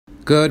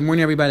Good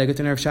morning, everybody. Good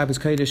to know Shabbos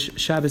Kodesh,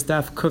 Shabbos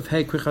Daf Kuf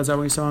Hey Krichazar.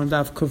 We saw on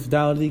Daf Kuf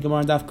Dal, the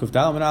Gemara Daf Kuf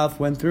Dal Manaf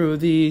went through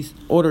the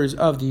orders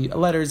of the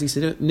letters, the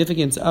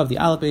significance of the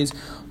alphabets,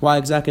 why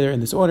exactly they're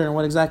in this order, and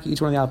what exactly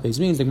each one of the alphabets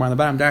means. The Gemara on the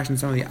bottom dash and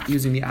some of the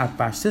using the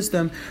Atbash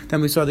system.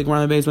 Then we saw the Gemara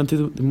on the base went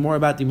through more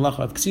about the Malacha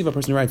of Ksiva, a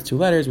person who writes two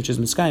letters, which is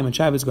Miskayim and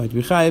Shabbos, going to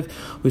be Chayiv.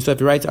 We saw if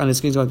he writes on his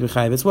skin, is going to be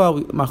Chayiv as well.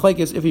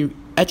 Machlekes, if he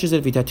etches it,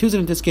 if he tattoos it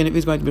into skin, if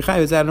he's going to be Chayiv,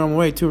 is that a normal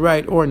way to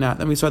write or not?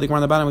 Then we saw the Gemara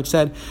on the bottom, which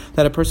said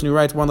that a person who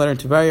writes one letter in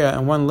Tivaria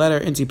and one letter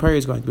in Tzipari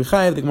is going to be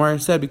Chayiv. The Gemara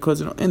said because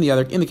in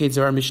the cases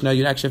of our Mishnah,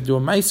 you'd actually have to do a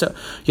Maisa.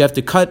 You have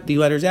to cut the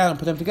letters out and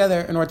put them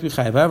together in order to be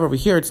Chayiv. However, over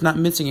here, it's not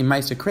missing a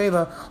Maisa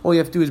Kreva. All you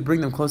have to do is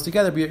bring them close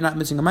together, but you're not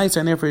missing a Maisa,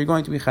 and therefore you're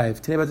going to be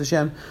Chayiv. Today, B'ez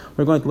Hashem,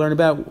 we're going to learn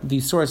about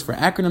the source for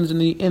acronyms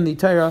in the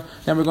Torah.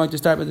 Then we're going to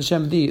start with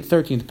Hashem, the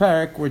 13th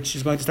parak, which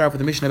is going to start with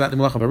the Mishnah about the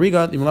Malacha of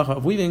Ariga, the Malacha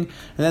of weaving,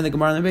 and then the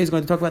Gemara on the base is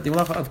going to talk about the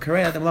Malacha of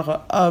Kareya, the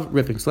Malacha of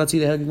ripping. So let's see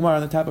the Gemara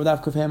on the top of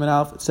Daf Kuf Ham and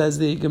Alf. It says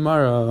the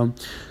Gemara,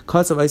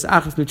 we saw the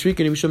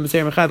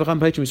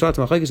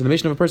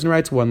mission of a person who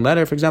writes one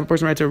letter. For example, a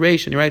person writes a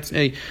resh and he writes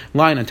a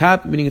line on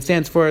top, meaning it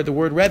stands for the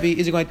word Rebbe.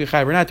 Is it going to be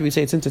chayiv or not? Do we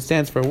say since it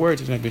stands for words,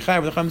 it's going to be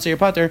chayiv? The Chacham say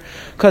pater,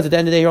 because at the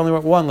end of the day, he only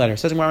wrote one letter.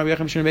 Says how do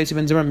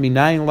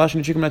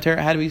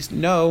we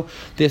know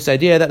this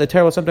idea that the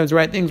Torah will sometimes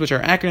write things which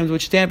are acronyms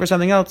which stand for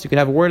something else? You could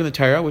have a word in the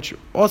Torah which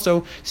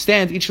also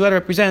stands. Each letter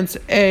represents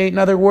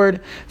another word.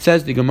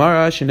 Says the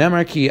Gemara,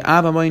 Shenemar ki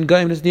Avamoin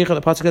Goyim Nisdicha.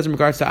 The pasuk says in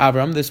regards to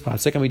Avram, this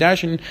pasuk, and we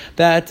darshan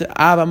that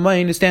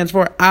Avamoin stands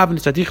for Av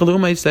Nisdicha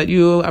L'Umais, that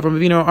you, Avram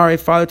Avinu, are a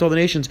father to all the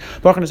nations.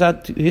 You are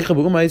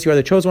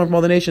the chosen one from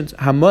all the nations.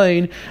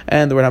 Hamayin,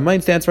 and the word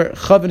Hamayin stands for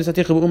Chav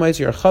Nisdicha L'Umais.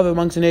 You are Chav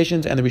amongst the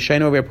nations. And the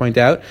Rishayim over here point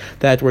out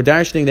that we're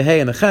darshaning the Hey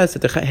and the Ches,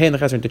 that the Hey and the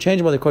Ches are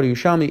interchangeable. They quote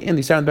Yerushalmi in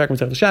the Saran Barak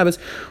Masech Shabbos,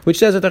 which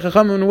says that the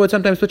Chachamim would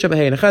sometimes switch up a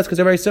Hey and a Ches because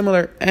they're very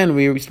similar. And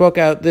we spoke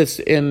out this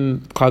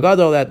in Klal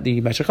Gadol that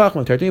the Meshech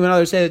Chacham, Tartim, and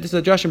others say that this is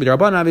a Joshua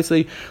B'Darabban.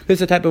 Obviously, this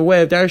is a type of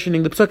way of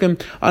darshaning the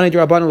Psukim on a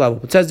Darabban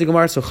level. It says the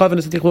Gemara, so Chav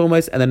Nisdicha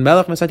L'Umais, and then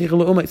Melech Nisdicha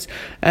L'Umais.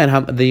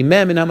 And the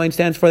Mem in Hamayin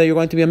stands for that you're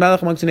going to be a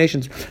Melech amongst the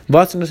nations.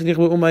 Vasik Nisdicha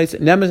L'Umais,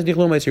 Nem Nisdicha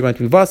L'Umais, you're going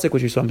to be Vasik,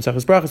 which you saw in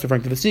Maseches Brachos,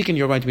 referring to the Sikin.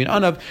 You're going to be an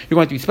Anav. You're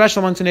going to be special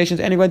amongst the nations,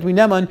 and you're going to be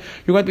Neman.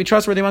 You're going to be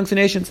trustworthy amongst the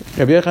nations.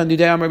 Rabbi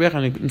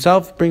Yechon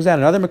himself brings out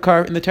another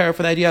makar in the Torah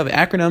for the idea of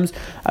acronyms.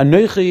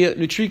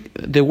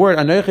 The word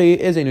Anochi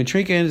is a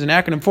nutrican, is an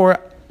acronym for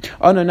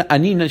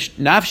Ani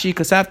Nafshi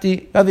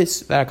Kasafti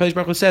Avis. That HaKadosh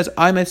Baruch Hu says,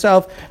 I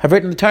myself have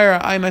written the Torah.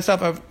 I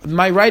myself have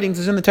my writings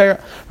is in the Torah.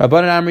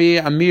 Rabbanan Amri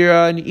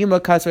Amira Ni'ima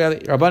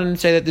Kasvei. Rabbanan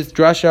say that this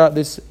drasha,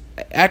 this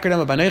acronym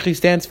of Anochi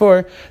stands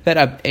for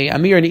that a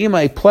Amir and Ima,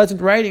 a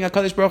pleasant writing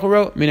HaKadosh Baruch Hu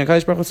wrote. Meaning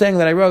HaKadosh Baruch Hu saying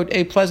that I wrote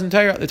a pleasant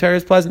Torah. The Torah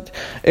is pleasant.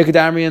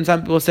 Ikadamri, and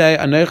some people say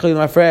Anochi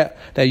Mafre,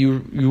 that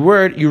you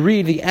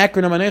read the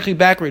acronym Anochi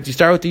backwards. You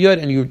start with the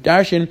Yud and you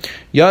darshan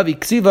Yavi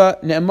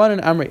Ksiva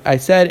Ne'emanan Amri. I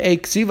said a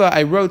Ksiva,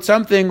 I wrote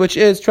something which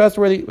is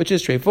trustworthy, which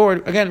is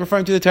straightforward. Again,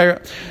 referring to the Torah.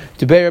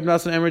 To Beir Reb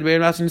Nassan and Beir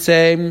Nassan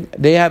say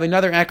they have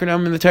another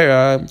acronym in the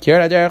Torah. This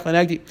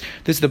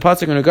is the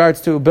pasuk in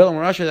regards to Bilam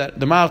Rasha that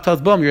the Malach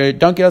tells Bilam, your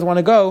donkey doesn't want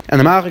to go, and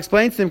the Malach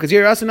explains to him because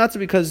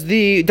because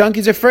the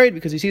donkey's afraid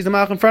because he sees the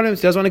Malach in front of him,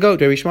 so he doesn't want to go.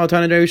 Deri Shmuel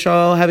Tana Deri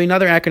Shal have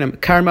another acronym.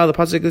 Karmel, the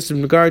pasuk this is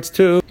in regards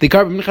to the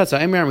carbon minchas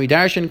ha'emir we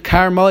darshan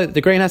Karmel.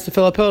 The grain has to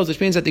fill up hills, which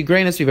means that the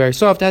grain has to be very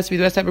soft. It has to be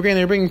the best type of grain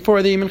they're bringing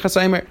for the minchas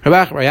ha'emir.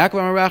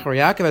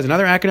 Yaakov has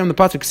another acronym. The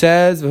pasuk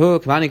says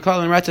V'hu Klani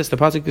Kol and Ratzes. The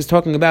pasuk is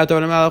talking about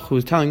David Malach,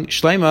 who's telling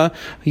Shlema,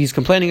 he's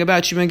complaining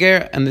about Shimon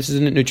Ger, and this is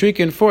an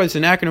nutrican for, it's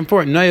an acronym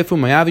for Nayafu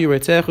Mayavi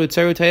Retzechu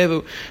Tzeru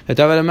Tayevu. That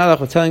David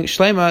Malach was telling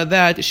Shlema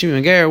that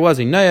Shimon Ger was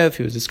a Nayav,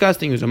 he was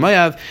disgusting, he was a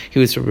Mayav, he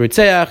was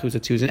Ritzeach, he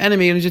was an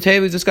enemy, and he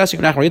was disgusting.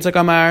 Nachman Yitzchak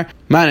Amar,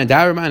 Man and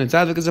Dar, Man and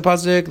Tzaddik is a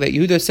pasuk that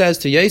Yehuda says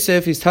to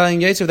Yosef, he's telling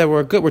Yosef that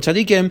we're good, we're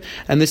tzaddikim,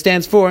 and this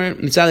stands for,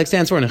 Tzaddik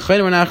stands for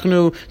Nechayim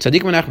Manachnu,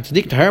 Tzaddik Manachnu,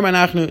 Tzaddik Tahar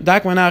Manachnu,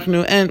 Dak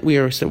Manachnu, and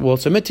we'll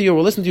submit to you,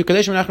 we'll listen to you,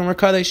 Kadesh Manachnu, we're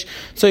Kadesh,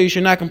 so you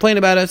should not complain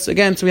about us.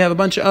 Again, so we have a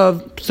bunch of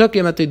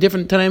psukim at the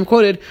different Tanaim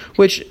quoted,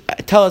 which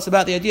tell us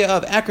about the idea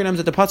of acronyms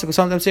that the pasuk will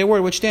sometimes say a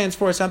word which stands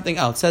for something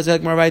else. Says a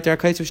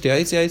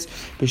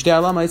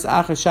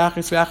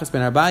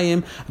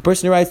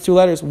person who writes two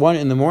letters, one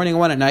in the morning and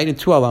one at night, and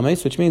two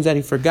alamis, which means that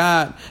he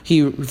forgot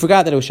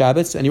that it was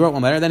Shabbos, and he wrote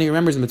one letter, then he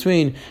remembers in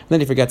between, and then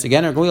he forgets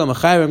again. Or Glil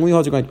Machayr, and Glil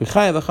holds you're going to be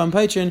Chayav, a Cham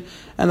Paichin,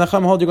 and the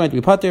Cham holds you're going to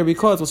be Pater,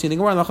 because we'll see in the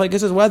Gemara,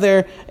 Machlekes is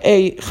whether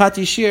a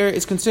Chati Shir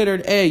is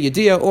considered a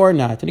Yediyah or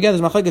not. And again,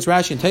 there's Machlekes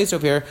Rashi and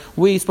Taisov here.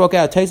 We spoke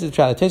out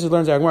Taisov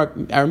learns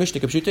our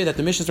Mishnah Kapshute that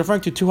the Mishnah is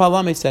referring to two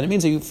halames said. It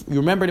means that you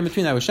remembered in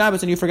between that was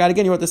Shabbos and you forgot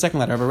again, you wrote the second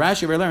letter. But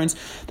Rashi learns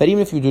that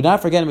even if you do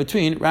not forget forget in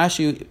between.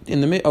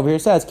 Rashi over here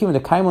says, Kivan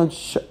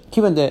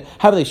the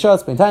have they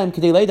shot spend time?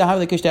 Could they lay down have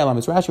they kish down?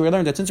 Rashi, we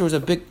learned that since there was a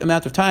big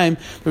amount of time,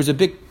 there was a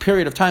big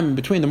period of time in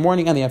between the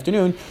morning and the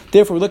afternoon.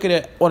 Therefore, we look at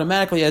it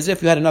automatically as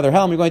if you had another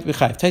helm. You're going to be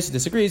chayiv. Taisa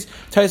disagrees.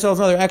 Taisa holds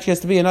another actually has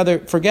to be another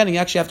forgetting.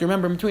 You actually have to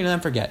remember in between and then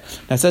forget.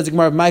 Now says the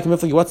Gemara of Ma'ik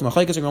Mifli. What's the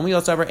machlekes? The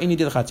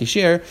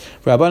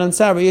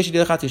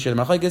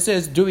machlekes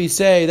is, do we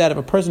say that if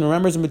a person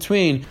remembers in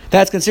between,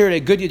 that's considered a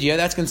good yidiyah?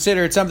 That's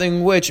considered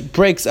something which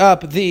breaks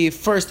up the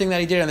first thing that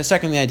he did and the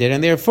second thing I did.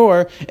 And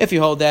therefore, if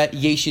you hold that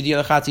yesh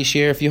yidiyah l'chatzi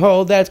shir, if you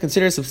hold that it's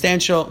considered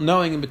substantial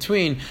knowing in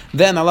between,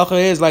 then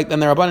halacha is like then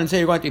the Rabbanan say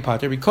you're going to be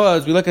pater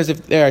because we look as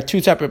if there are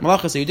two separate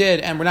malachas that you did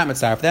and we're not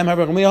mitzvah for them.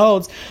 However, Gamliel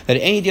holds that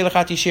any yidiyah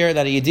l'chatzi shir,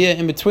 that a yidiyah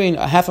in between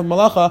a half of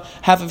malacha,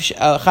 half of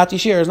chati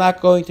shir is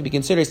not going to be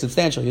considered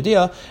substantial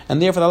yidiyah,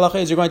 and therefore the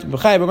halacha is you're going to be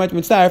b'chai, we're going to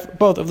mitzvah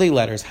both of the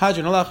letters.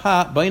 Hajjan alach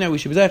ha ba'ina, we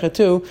should be zeicha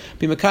to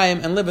be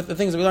mekayim and live with the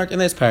things that we learned in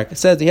this parak. It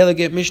says the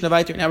Heligit Mishnah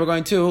Vayter. Now we're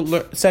going to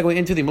segue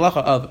into the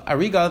malacha of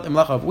ariga, the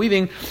malacha of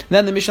weaving.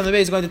 Then the Mishnah on the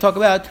base is going to talk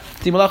about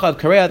the malacha of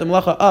kareah, the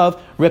malacha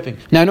of ripping.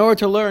 Now, in order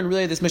to learn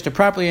really this Mishnah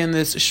properly in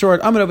this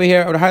short amud over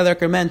here, I would highly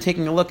recommend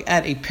taking a look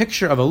at a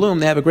picture of a loom.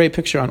 They have a great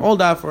picture on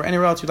Oldaf or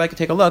anywhere else you'd like to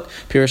take a look.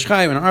 Pirush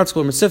Chaim, in an art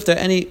school, Mesifta,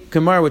 any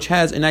Gemara which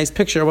has a nice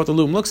picture of what the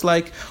loom looks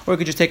like, or you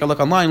could just take a look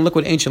online and look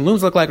what ancient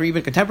looms look like, or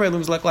even contemporary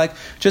looms look like,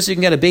 just so you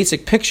can get a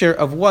basic picture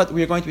of what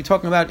we are going to be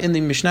talking about in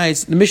the Mishnah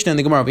and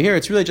the Gemara over here.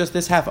 It's really just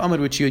this half amud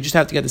which you just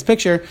have to get this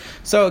picture.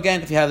 So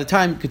again, if you have the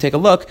time, you could take a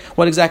look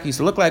what exactly it used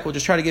to look like. We'll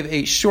just try to give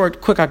a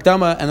short, quick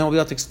akdama, and then we'll be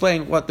able to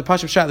explain what the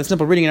Pashup Shah, the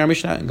simple reading in our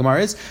Mishnah and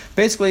Gemara is.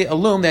 Basically, a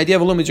loom, the idea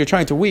of a loom is you're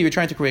trying to weave, you're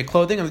trying to create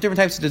clothing, and the different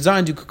types of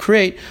designs you could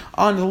create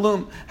on the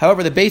loom.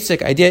 However, the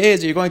basic idea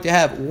is that you're going to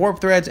have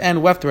warp threads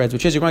and weft threads,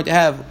 which is you're going to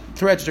have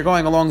threads that are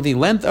going along the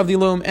length of the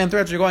loom and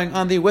threads that are going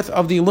on the width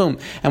of the loom.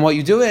 And what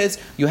you do is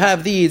you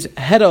have these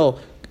heddle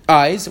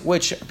eyes,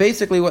 which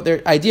basically what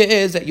their idea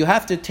is that you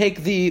have to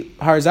take the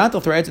horizontal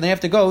threads and they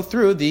have to go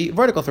through the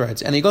vertical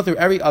threads, and they go through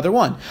every other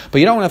one. But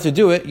you don't have to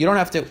do it. You don't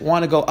have to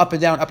want to go up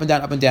and down, up and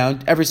down, up and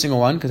down every single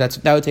one, because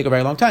that would take a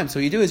very long time. So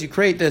what you do is you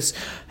create these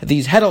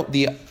heddle,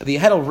 the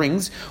heddle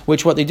rings,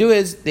 which what they do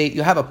is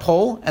you have a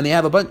pole and you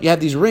have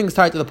these rings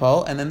tied to the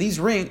pole, and then these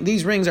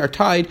rings are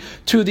tied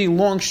to the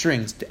long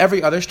strings, to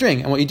every other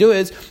string. And what you do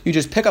is you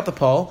just pick up the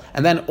pole,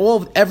 and then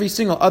every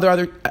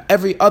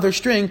other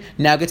string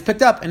now gets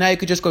picked up, and now you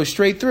could just go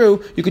straight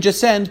through. You could just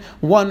send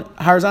one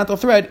horizontal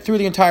thread through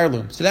the entire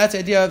loom. So that's the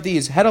idea of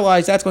these heddle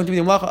eyes. That's going to be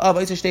the malacha of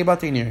Eiseh Shtei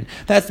Batei Nirin.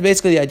 That's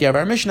basically the idea of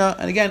our Mishnah.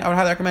 And again, I would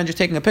highly recommend just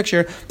taking a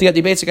picture to get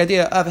the basic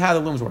idea of how the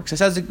looms work. So it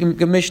says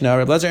the Mishnah,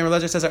 Reb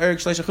Lezer says,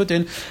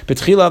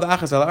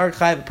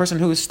 a person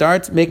who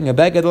starts making a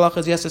beged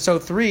halachas, he has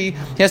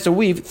to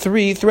weave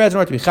three threads in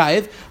order to be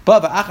chayiv.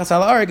 But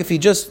if he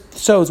just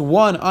sews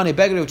one on a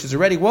beged which is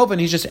already woven,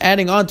 he's just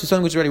adding on to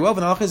something which is already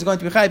woven, the halachas is going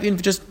to be chayiv even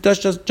if just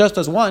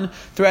does one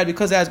thread,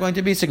 because that is going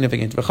to be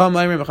significant.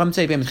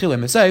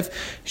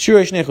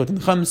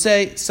 Chum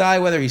say, sai,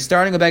 whether he's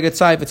starting a beged,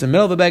 sai, if it's in the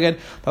middle of a beged,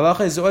 the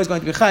halacha is always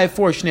going to be chayiv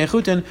for shnei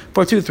chutin,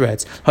 for two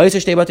threads.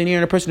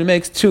 And a person who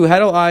makes two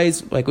heddle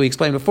eyes, like we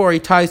explained before, he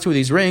ties two of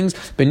these rings,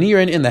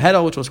 benirin in the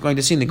heddle, which we're going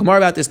to see in the Gemara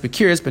about this,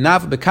 bekiris,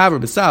 benaf, bekaver,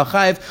 besal,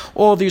 chayiv.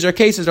 All of these are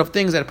cases of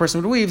things that a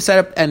person would weave, set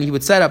up, and he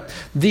would set up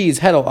these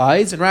heddle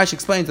eyes. And Rashi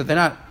explains that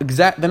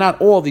they're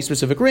not all these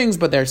specific rings,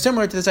 but they're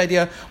similar to this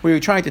idea where you're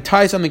trying to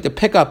tie something to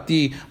pick up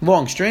the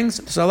long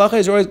strings. So halacha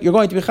is always, you're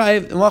going to be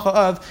chayiv in halacha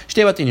of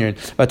shtei batei nirin.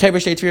 But Taiber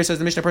shtei tefirus, says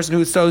the Mishnah, person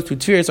who sews two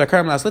tefirus, or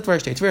karam las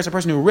litvar shtei tefirus, a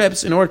person who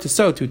rips in order to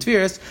sew two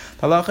tefirus,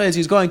 the halacha is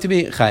he's going to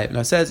be chayiv. Now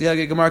it says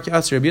Yagei Gemara ki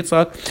Asher Rabbi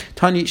Yitzchak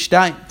Tani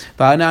Shtayim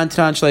Ba'anan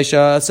Tan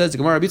Shleisha, says the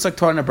Gemara Rabbi Yitzchak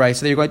taught in a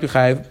brayso that you're going to be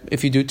chayiv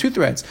if you do two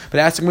threads. But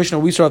asking Mishnah,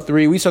 we saw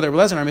three. We saw that Reb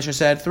Lezer, our Mishnah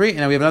said three, and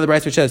now we have another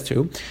brayso which says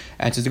two.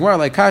 And says the Gemara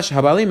like kash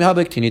habalim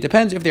habik tini. It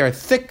depends if they are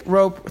thick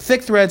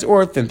threads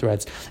or thin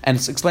threads. And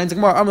it explains the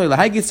Gemara Amrei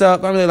lahagisa,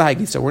 Amrei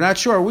lahagisa. We're not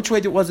sure which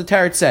way was the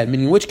Tarot said,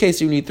 meaning in which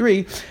case you need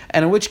three,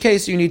 and in which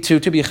case you need two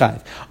to be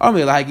chayiv.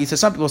 So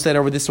some people said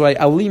over this way,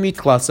 alimi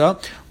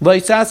klasa,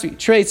 loisasri,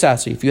 trei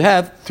sasri. If you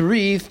have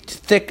three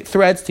thick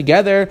threads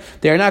together,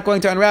 they are not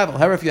going to unravel.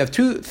 However, if you have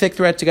two thick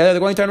threads together, they're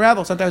going to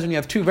unravel. Sometimes when you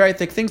have two very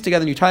thick things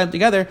together and you tie them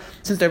together,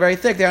 since they're very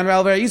thick, they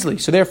unravel very easily.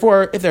 So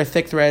therefore, if they're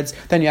thick threads,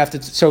 then you have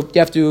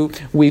to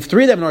weave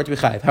three of them in order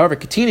to be chayiv. However,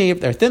 katini,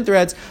 if they're thin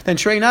threads, then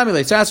trei nami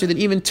loisasri, then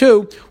even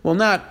two will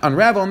not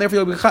unravel, and therefore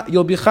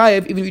you'll be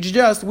chayiv even if you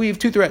just weave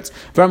two threads.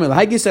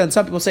 And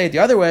some people say it the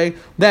other way,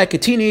 that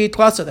katini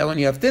klasa, that when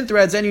you have thin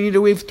threads, then you need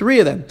to weave three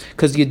of them,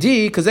 because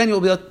then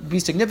you'll be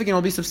significant,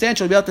 you'll be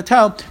substantial, you'll be able to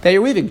tell that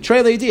you're weaving.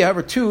 Trei leidi,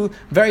 however, two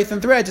very thin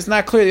threads, it's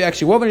not clear that you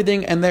actually wove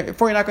anything, and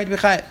therefore you're not going to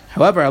be chayiv.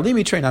 However,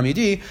 alimi trei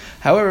namidi,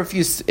 however,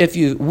 if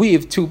you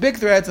weave two big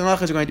threads, then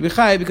lachas are going to be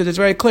chayiv, because it's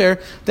very clear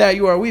that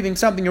you are weaving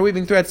something, you're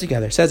weaving threads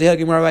together. Says the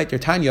Gemara right there,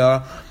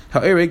 Tanya. A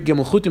person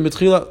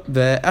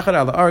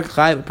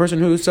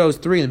who sews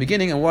three in the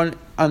beginning and one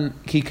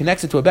he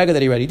connects it to a beggar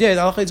that he already did,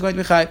 Allah is going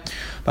to be chayiv.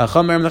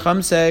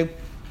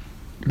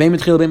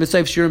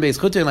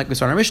 Like we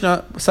saw in our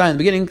Mishnah, sign in the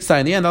beginning, sign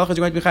in the end, the halacha is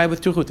going to be chayav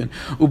with two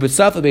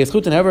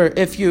chutin. However,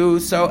 if you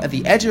sew at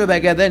the edge of a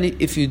beged, then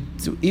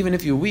even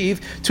if you weave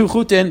two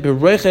chutin,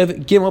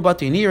 bereichev gimel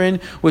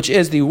batinirin, which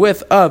is the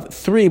width of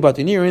 3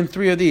 batinirin,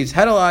 3 of these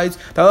heddle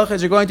the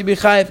halachas are going to be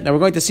chayav. Now we're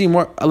going to see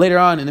more later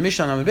on in the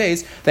Mishnah on the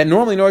base that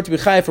normally in order to be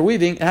chayav for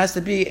weaving, it has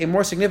to be a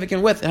more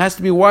significant width. It has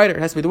to be wider. It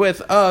has to be the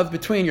width of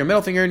between your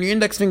middle finger and your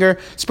index finger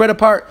spread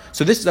apart.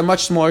 So this is a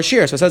much smaller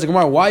shear. So it says the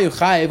Gemara, why you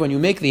chayav when you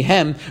make the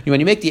hem? When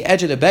you make the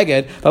edge of the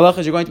beged, the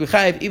halachas you're going to be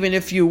chayiv even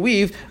if you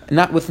weave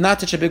not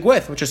such a big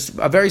width, which is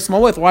a very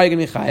small width. Why are you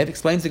going to be chayiv?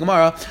 Explains the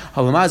Gemara.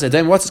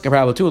 Then what's this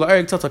comparable to?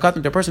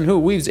 The person who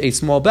weaves a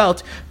small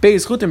belt,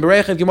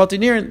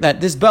 that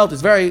this belt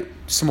is very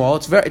small.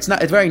 It's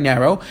very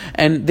narrow,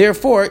 and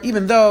therefore,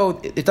 even though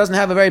it doesn't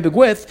have a very big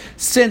width,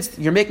 since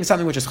you're making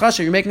something which is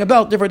chasher, you're making a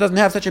belt, therefore it doesn't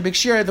have such a big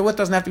shear. The width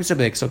doesn't have to be so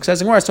big. So it says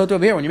the Gemara, so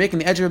over here, when you're making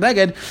the edge of a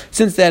beged,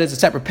 since that is a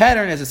separate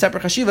pattern, as a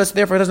separate chashiva, so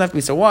therefore it doesn't have to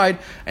be so wide,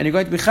 and you're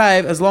going to be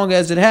chayiv as long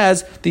as it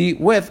has the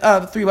width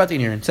of 3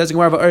 batinirin. Says the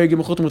Gemara,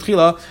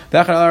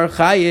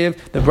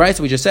 the Bryce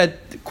we just said,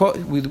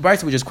 the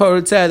Bryce we just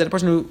quoted said that a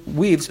person who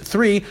weaves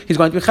 3, he's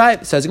going to be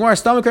chayiv. Says the Gemara,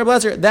 stam Rabbi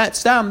Eliezer, that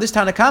stam, this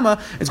Tanakama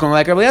is going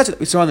like Rabbi Eliezer.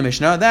 We saw in the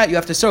Mishnah that you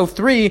have to sew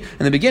 3 in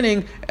the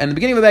beginning of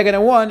the beged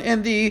and 1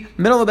 in the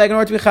middle of the beged in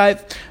order to be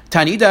chayiv.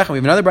 Tanidach, and we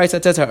have another Bryce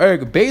that says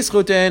ha'erg beis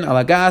chuten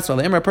ala gas al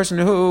imra, a person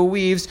who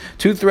weaves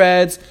 2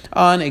 threads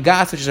on a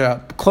gas, which is a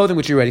clothing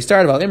which you already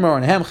started, al imra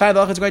on a hem chayiv,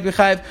 the is going to be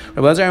chayiv.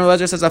 Rabbi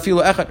Eliezer says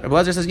afilu echad. Rabbi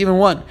Eliezer says even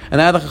 1, and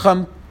the other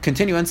chacham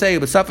continue and say,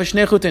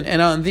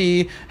 and on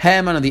the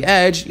hem and on the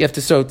edge, you have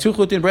to sew 2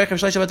 chutin, brechev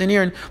shleisha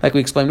batinirin, like we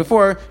explained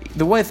before,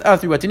 the width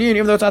of 3 batinirin,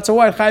 even though it's not so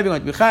wide, chayiv, you're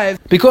going to be chayiv,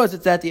 because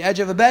it's at the edge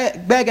of a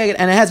bag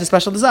and it has a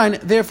special design,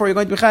 therefore you're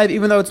going to be chayiv,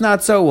 even though it's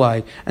not so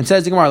wide. And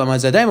says the Gemara,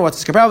 what's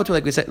this comparable to,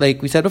 like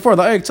we said before,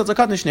 like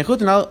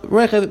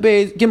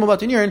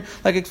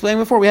explained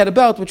before, we had a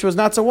belt which was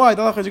not so wide,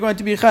 the halachas are going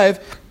to be chayiv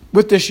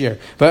with this year.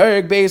 So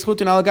the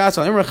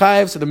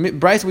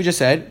Bryce we just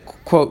said,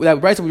 that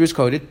Bryce we just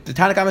quoted, the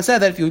Tanakhama said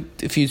that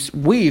if you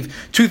weave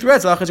 2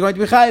 threads, the halachas are going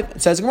to be chayiv.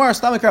 It says Gemara,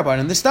 stomach rabbanan,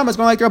 and this stomach is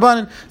going like the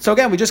rabbanan. So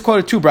again, we just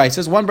quoted 2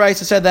 Bryces. One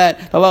Bryce said that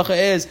the halacha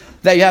is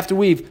that you have to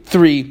weave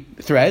 3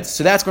 threads,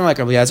 so that's going like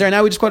Rabbi Eliezer. And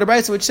now we just quoted a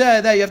Bryce which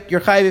said that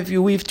you're chayiv if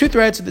you weave 2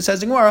 threads. So this says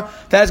the Gemara,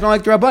 that is going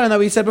like the rabbanan that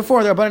we said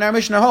before. The rabbanan in our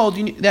Mishnah hold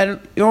that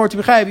in order to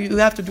be chayiv, you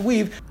have to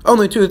weave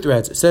only 2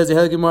 threads. It says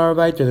the Gemara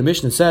right there. The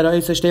Mishnah said,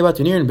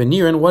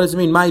 what does it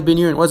mean? My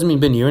binirin. What does it mean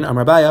binirin?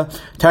 Amarbaya,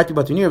 tarti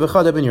batinir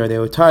v'chada binir. They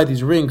would tie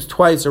these rings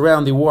twice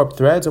around the warped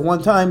threads, and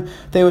one time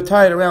they would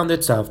tie it around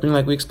itself. Meaning,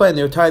 like we explained,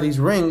 they would tie these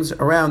rings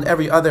around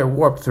every other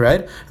warped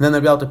thread, and then they'd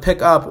be able to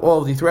pick up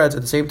all of the threads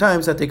at the same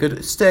time, so that they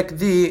could stick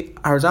the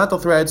horizontal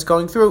threads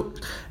going through,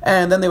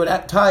 and then they would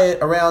tie it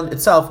around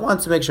itself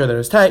once to make sure that it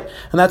was tight,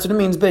 and that's what it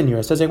means binir.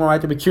 It says they're right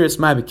to be curious.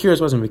 My be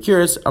curious wasn't be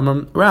curious.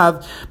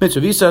 Rav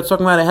mitzvah visa. It's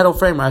talking about a heddle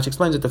frame. Rashi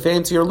explains that the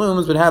fancier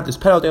looms would have this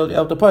pedal they would be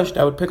able to push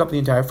that would pick up the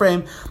entire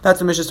frame. That's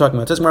the Mishnah is talking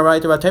about. It says more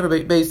right about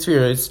Tefer Beis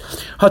Spheres.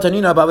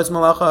 Hatanina Babas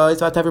Malacha.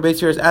 It's about Tefer Beis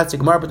Spheres at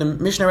Sigmar, but the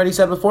Mishnah already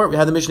said before. We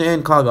had the Mishnah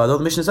in Klal Gadol.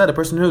 The Mishnah said a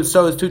person who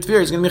sews 2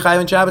 tefillah is going to be chayav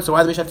on Shabbat. So why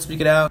do the Mishnah have to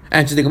speak it out?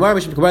 And to the Gemara,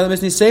 Mishnah Kabbalah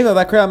Mishnah Seva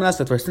Vakra Amanas.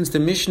 Since the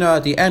Mishnah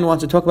at the end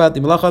wants to talk about the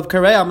Malacha of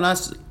Karei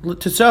Amanas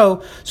to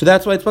sew, so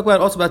that's why it spoke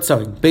about also about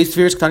sewing. Beis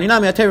Spheres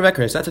Ktaninami at Tefer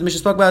Vekres. That's what the Mishnah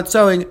spoke about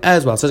sewing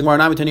as well. It says Gemara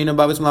Nami Tanina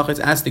Babas Malacha.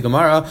 Asked the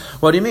Gemara,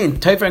 what do you mean?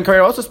 Tefer and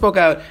Karei also spoke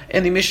out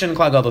in the Mishnah in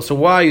Klal Gadol. So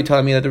why are you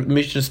telling me that the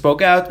Mishnah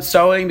spoke out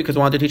sewing because we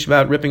wanted to teach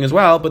about ripping as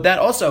well? But that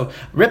also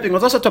ripping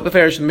was also top of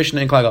fairish in the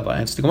Mishnah in Klal Gadol.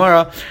 And it's the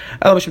Gemara.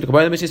 We'll see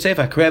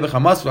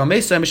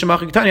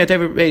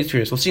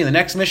in the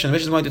next Mishnah. The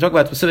Mishnah is going to talk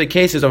about specific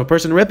cases of a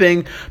person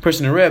ripping, a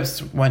person who rips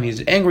when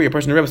he's angry, a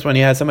person who rips when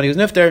he has somebody who's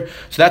nifter.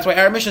 So that's why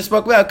our Mishnah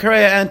spoke about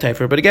Kareya and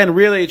Taifer. But again,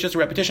 really, it's just a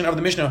repetition of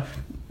the Mishnah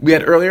we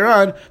had earlier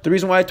on. The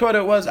reason why I taught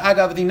it was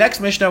Agav, the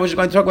next Mishnah, which is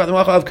going to talk about the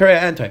Malacha of Kareya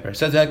and Taifer.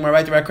 Says the Gemara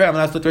right to Rakreya, I'm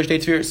not split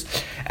 8 spheres.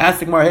 Ask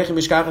the Gemara,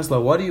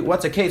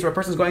 what's a case where a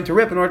person is going to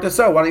rip in order to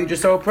sew? Why don't you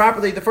just sew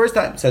properly the first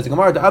time? Says the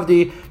Gemara,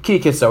 Avdi ki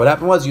kisso. What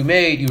happened was you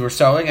were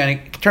sewing and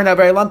it turned out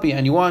very lumpy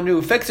and you want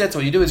to fix it, so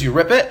what you do is you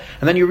rip it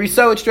and then you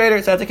re-sew it straighter.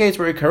 So that's a case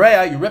where you're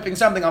Kareya, you're ripping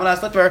something, I'm not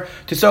slitver,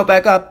 to sew it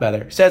back up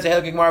better. Says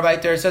the Gemara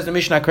right there, says the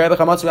Mishnah,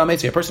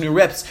 a person who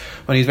rips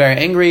when he's very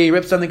angry, he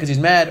rips something because he's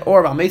mad,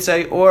 or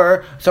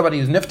or somebody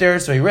who's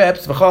nifter, so he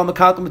rips,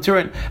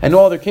 and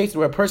all other cases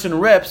where a person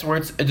rips, where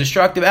it's a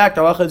destructive act,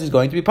 Allah is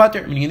going to be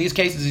pater. Meaning in these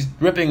cases, he's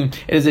ripping,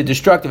 it is a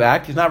destructive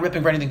act, he's not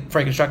ripping for anything, for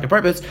a constructive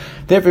purpose,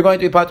 therefore you're going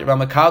to be pater.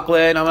 However,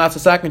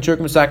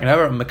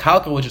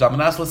 mekalkel, which is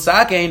amanas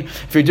l'sakein,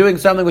 if you're doing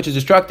something which is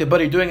destructive,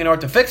 but you're doing it in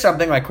order to fix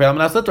something, like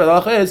amanas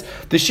l'tra,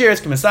 the shear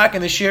is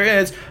k'mesakein, the shear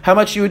is how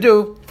much you would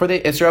do for the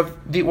Isra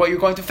of what you're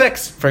going to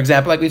fix. For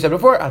example, like we said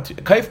before,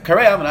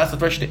 Kareya, and that's the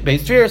first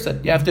base sphere, so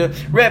you have to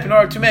rip in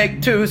order to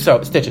make 2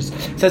 stitches.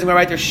 It says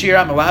right there,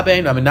 Shira,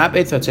 Malabain,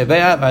 Ramanabet,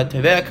 Tevea,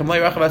 Tevea,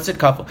 Kamlei Rachav, Sit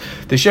Kafel.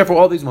 The share for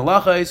all these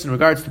malachas in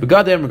regards to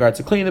begadim, in regards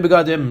to cleaning the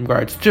begadim, in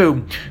regards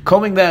to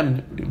combing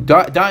them,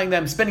 dyeing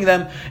them, spinning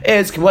them,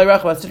 is Kamlei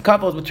Rachav, Sit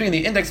Kafel, between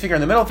the index finger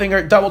and the middle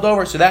finger, doubled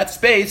over, so that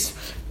space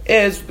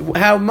is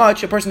how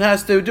much a person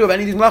has to do of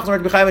any of these malachas in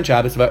order to be chayav in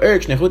Shabbos.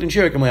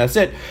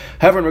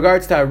 However, in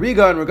regards to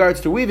Ariga, in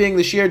regards to weaving,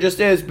 the shear just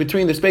is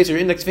between the space of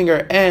your index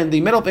finger and the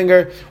middle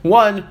finger,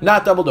 one,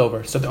 not doubled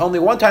over. So only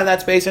one time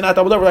that space and not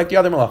doubled over like the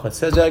other malachas.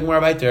 Says the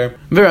Gemara right there.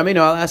 Viramino,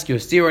 I'll ask you, a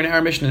steer in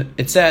our mission,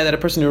 it said that a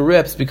person who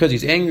rips because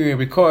he's angry,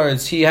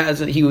 because he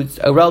was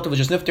a relative was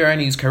just nifter and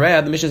he's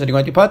kareya, the mission said he's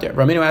going to be pater.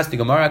 Ramino asked the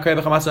Gemara,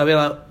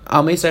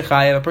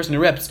 a person who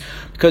rips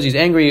because he's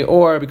angry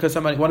or because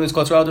one of his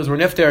close relatives were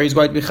nifter, he's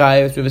going to be chayav.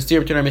 We have a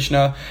steer between our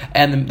Mishnah,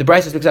 and the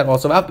Brisa speaks out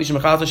also. That's the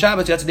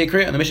day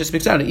Kriya, and the Mishnah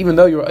speaks out. Even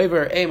though you're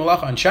over a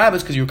malacha on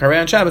Shabbos because you're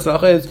kareya on Shabbos, the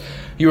halacha is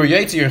you're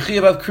yetzi, your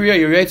chiyav of Kriya,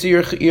 you're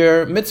yetzi,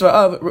 your mitzvah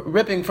of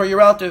ripping for your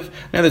relative.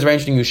 Now there's a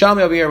interesting Yushami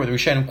over here where the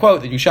Rishonim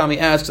quote that Yushami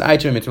asks, "I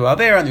to a mitzvah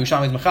avera," and the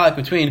Yushami is mechalik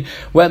between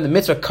when the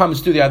mitzvah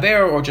comes through the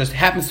avera or just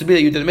happens to be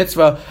that you did a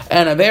mitzvah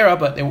and avera,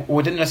 but it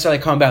didn't necessarily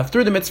come about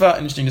through the mitzvah.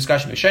 Interesting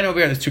discussion with Rishonim over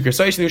here. There's 2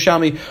 kirsayis in the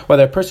Yushami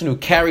whether a person who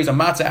carries a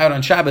matzah out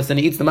on Shabbos and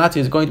he eats the matzah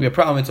is going to be a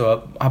problem into a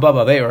habab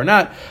avera or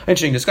not.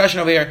 Interesting discussion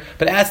over here.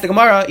 But ask the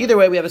Gemara, either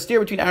way, we have a steer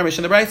between Amish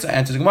and the Brisa.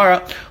 Answers the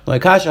Gemara,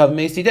 like Kasha have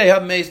meis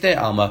day,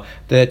 Alma.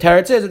 The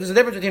Tarot says that there's a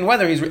difference between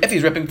whether if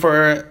he's ripping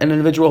for an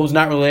individual who's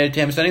not related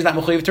to him, so then he's not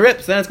mechuyev to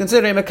rip. So then it's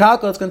considered a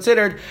mekalkel, it's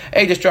considered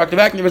a destructive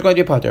act, and he was going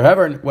to be a pater.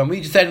 However, when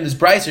we just said in this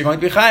Brisa you're going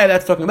to be chayav,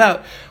 that's talking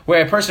about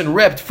where a person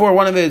ripped for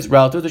one of his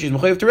relatives, which he's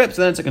mechuyev to rip.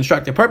 So then it's a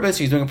constructive purpose.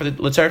 He's doing it for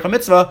the l'tzarech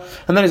mitzvah,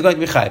 and then he's going to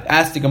be chayav.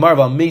 Ask the Gemara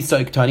about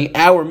meisai ktani.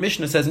 Our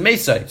Mishnah says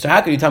meisai. So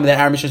how could you tell me that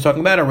our Mishnah is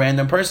talking about a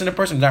random person, a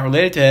person who's not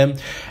related to him,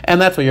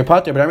 and that's what you're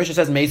pater? But our Mishnah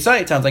says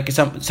meisai. It sounds like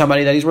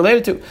somebody that he's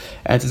related to.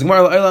 And it says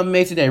Gemara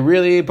meisai.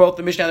 Really, both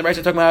the Mishnah and the Brisa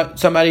are talking about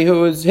somebody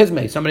who is his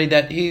mate, somebody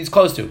that he's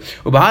close to.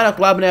 So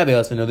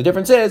the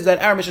difference is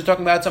that our Mishnah is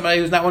talking about somebody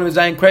who's not one of his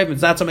Zayin Craven.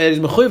 It's not somebody that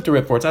he's mechuyev to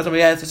rip for. It's not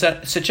somebody that has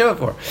to sit shiva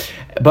for.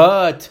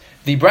 But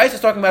the Brisa is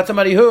talking about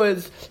somebody who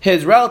is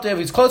his relative,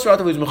 his close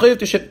relative, who's mechuyev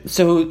to ship,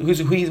 so who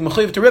he's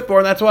mechuyev to rip for,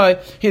 and that's why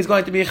he's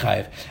going to be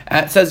chayiv.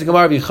 Says the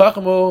Gemara,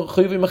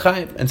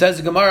 and says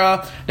the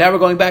Gemara. Now we're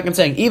going back and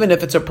saying, even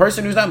if it's a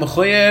person who's not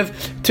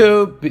mechuyev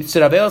to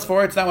sit avelos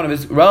for, it's not one of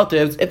his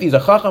relatives. If he's a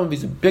chacham, if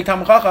he's a big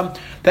time chacham,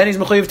 then he's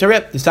mechuyev to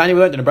rip. This time we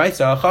learned in the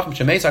Brisa, chacham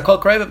shemeisa kol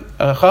krev,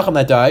 a chacham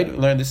that died. We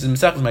learned this is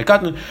Masechus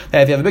Ma'ikatan,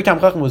 that if you have a big time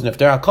chacham who's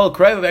nifter, kol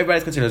krev,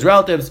 everybody's considered his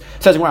relatives.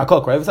 Says the Gemara,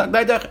 kol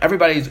krev,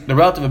 everybody's the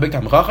relative of a big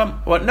time chacham.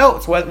 What? No.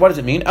 So what does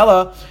it mean?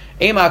 Ella,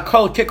 Ema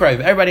kol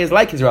kikrayv. Everybody is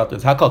like his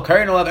relatives. Hakol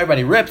karin love.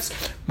 Everybody rips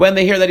when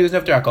they hear that he was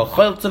nifter. Hakol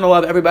choltzin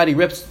love. Everybody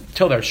rips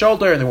till their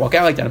shoulder and they walk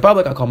out like that in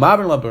public. Hakol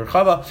mavin love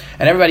berchava.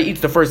 And everybody eats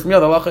the first meal.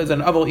 The halacha is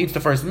an avol eats the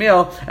first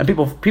meal, and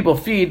people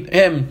feed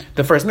him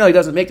the first meal. He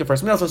doesn't make the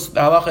first meal, so the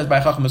halacha is by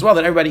chacham as well.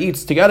 That everybody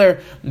eats together.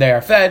 They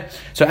are fed.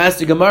 So as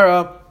the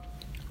Gemara,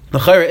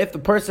 if the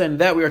person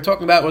that we are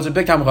talking about was a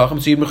big time chacham,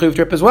 so you'd mechuyev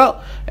trip as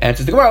well. And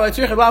says the Gemara,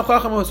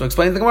 so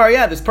explains the Gemara,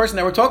 yeah, this person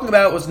that we're talking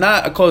about was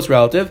not a close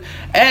relative,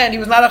 and he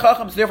was not a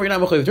chacham, so therefore you're not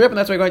mechuyev trip, and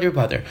that's why you're going to be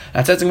pater.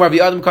 And says the Gemara, the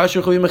adam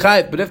kasher chuyev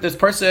mechayev. But if this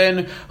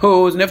person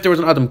whose nifter was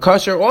an adam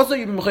kasher, also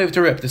you'd be mechuyev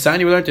to rip. The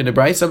sign you learned in the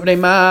Brisa of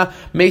ma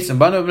mason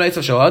banu b'nei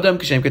shel adam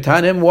kishem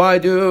ketanim. Why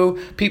do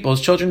people's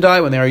children die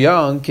when they are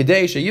young?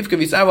 Kidei sheyivka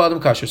v'savu adam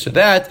kasher, so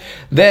that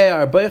they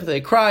are boich, they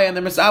cry, and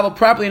they're misavel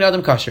properly in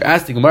adam kasher.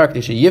 Ask the Gemara,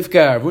 kidei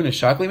sheyivka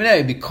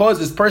because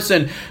this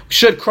person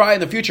should cry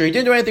in the future. He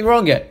didn't do anything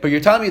wrong yet. But you're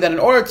telling me that in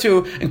order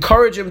to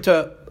encourage him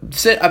to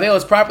sit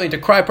avelos properly and to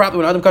cry properly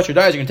when Adam Kasher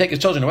dies, you're going to take his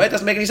children away? It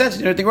doesn't make any sense.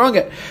 He did anything wrong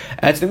yet.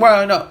 And it's the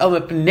Gemara, no,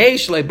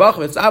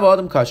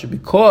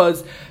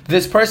 because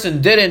this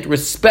person didn't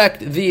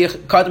respect the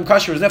Adam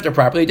Kasher was nifter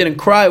properly. He didn't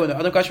cry when the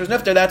Adam Kasher was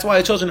nifter. That's why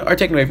the children are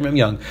taken away from him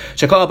young.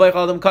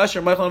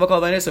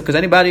 Because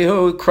anybody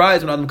who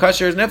cries when Adam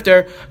Kasher is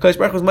nifter,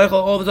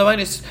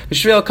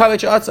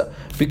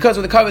 because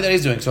of the cover that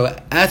he's doing. So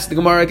ask the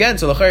Gemara again.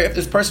 So if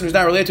this person who's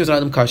not related to his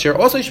Adam Kasher,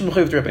 also he should be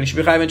mechuyev to rip, and he should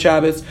be chayav in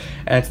Shabbos.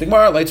 And it's the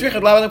Gemara,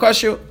 Adam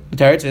Kasher. The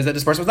Teretz says that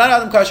this person was not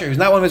Adam Kasher. He was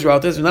not one of his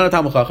relatives. He was not a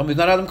Talmud Chacham. He was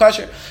not Adam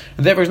Kasher,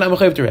 and therefore he's not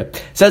mechuyev to rip.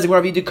 Says the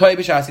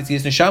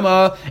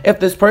Gemara, if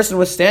this person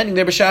was standing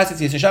there b'shas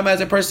yitzis neshama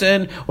as a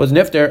person was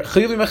nifter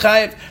chiyuv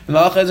mechayev, the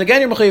malacha is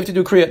again you're mechuyev to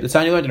do kriya. The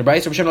sign you learned in the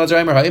Brisa of Shem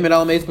Lazarayim Ha'im and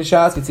Alameis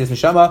b'shas yitzis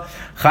neshama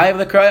chayev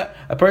the kriya.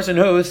 A person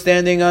who is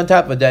standing on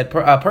top of a dead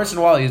person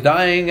while he's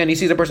dying and he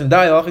sees a person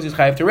die, the malacha is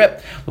chayev to rip.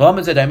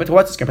 What's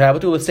this comparable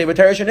to? Let's say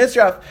v'teresh and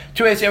Israf,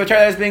 to a sefer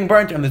that is being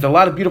burnt. And there's a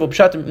lot of beautiful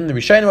pshatim in the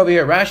Rishonim over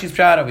here. Rashi's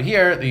pshat over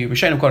here. The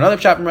Rishonim quote another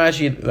pshat from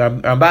Rashi.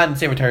 Ramban and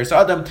Sefer Torah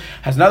Adam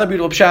has another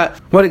beautiful pshat.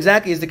 What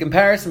exactly is the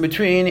comparison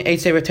between a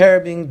Sefer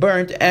Torah being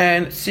burnt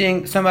and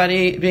seeing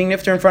somebody being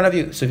nifter in front of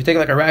you? So if you take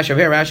like a Rashi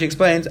over here, Rashi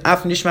explains,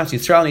 Af nishmas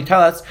Yisrael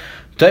nitalas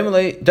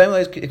Daimele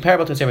is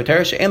comparable to Sefer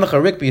Torah. She'en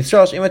lecha rik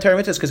b'Yisrael she'en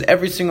Torah mitzvahs, because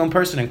every single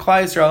person in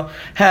Klal Yisrael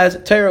has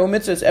Torah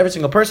mitzvahs. Every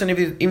single person,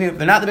 even if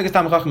they're not the biggest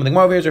Talmid Chacham, the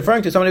Gemara over here is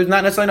referring to somebody who's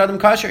not necessarily an Adam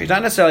Kasher. He's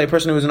not necessarily a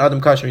person who is an Adam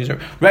Kasher. He's a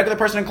regular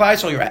person in Klal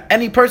Yisrael.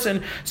 Any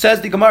person,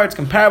 says the Gemara, it's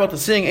comparable to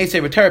seeing a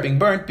Sefer Torah being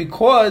burnt,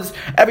 because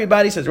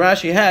everybody, says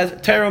Rashi, has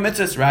Torah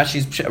mitzvahs.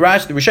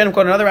 The Rishonim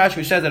quote another Rashi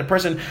which says that a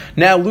person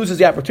now loses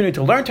the opportunity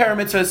to learn Torah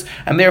mitzvahs,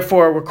 and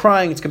therefore we're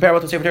crying. It's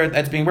comparable to Sefer Torah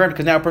that's being burned,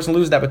 because now a person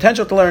loses that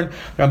potential to learn.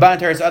 The Ramban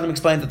Teres Adam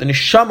explains that the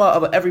neshama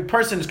of every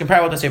person is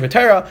comparable to Sefer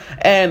Torah,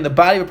 and the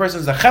body of a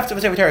person is the chefts of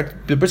a Sefer Torah.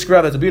 The Brisker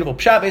Rav has a beautiful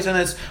pshat based on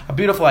this, a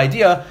beautiful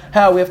idea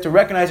how we have to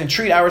recognize and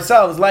treat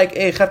ourselves like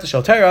a chefta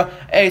shel Torah,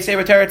 a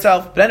Sefer Torah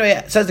itself. But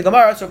anyway, says the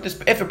Gemara, so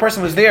if a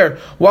person was there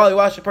while he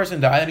watched a person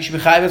die, then he should be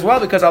chayiv as well,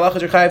 because Allah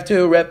is chayiv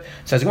too. Rip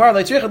says the Gemara,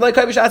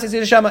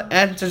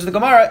 and says the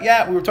Gemara,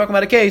 yeah, we were talking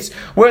about a case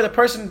where the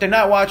person did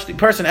not watch the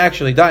person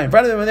actually die in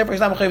front of him, and therefore he's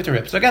not chayiv to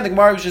rip. So again, the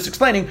Gemara was just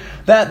explaining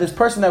that this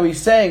person that we're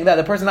saying that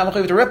the person not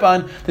chayiv to rip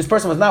on, this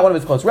person was not one of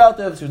his close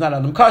relatives, he was not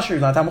Adam Kasher, he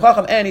was not Talmid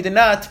Chacham, and he did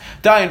not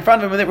die in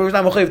front of him, and therefore he was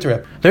not chayiv to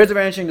rip. There's a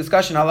very interesting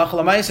discussion. Halacha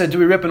l'maisa, do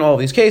we rip in all of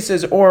these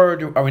cases, or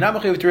are we not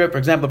chayiv to rip? For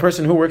example, a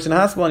person who works in a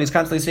hospital and he's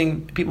constantly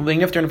seeing people being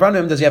nifter in front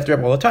of him, does he have to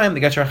rip all the time?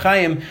 The Gesher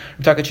Chaim,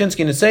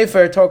 Takachinsky in his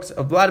Sefer talks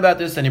a lot about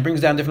this, and he brings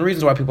down different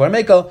reasons why people are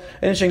mekel.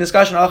 An interesting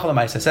discussion. Halacha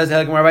l'maisa says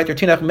the Gemara right there,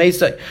 Tinach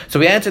Meisai. So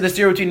we answer this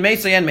routine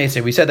Meisai and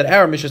Meisai. We said that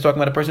our Mishnah is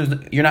talking about a person who's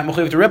you're not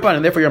mechayiv to rip on,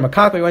 and therefore you're a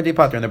makak, you're going to be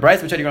pater. And the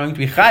Bryce which said you're going to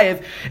be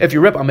chayiv if you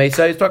rip on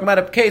Meisai is talking about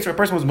a case where a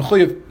person was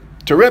mechayiv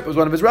to rip was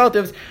one of his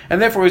relatives,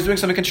 and therefore he's doing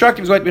something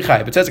constructive, he's going to be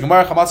chayiv. It says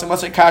Gemara Chamas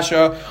Masay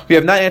Kasha. We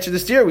have not answered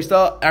this stira. We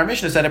still, our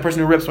Mishnah said a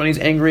person who rips when he's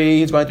angry,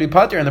 he's going to be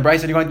pater, and the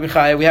Bryce said you're going to be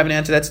chayiv. We haven't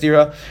answered that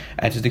stira.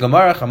 And says the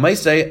Gemara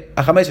Chamasay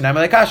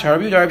Namalei Kasha.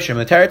 Harav Yudar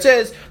Shimon. The Teretz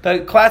is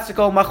the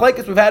classical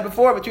machlekes we've had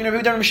before between Rav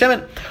Yudar and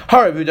Shimon.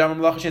 Harav Yudar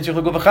Malach Shin Tzich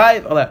L'Guv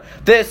Chayiv.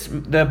 This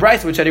the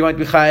Bryce which said you're going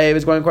to be chayiv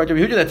is going according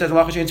to Rav Yudar that says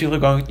Malach Shin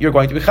Tzich you're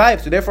going to be chayiv.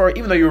 So therefore,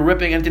 even though you were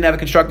ripping and didn't have a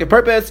constructive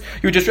purpose,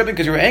 you were just ripping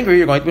because you were angry,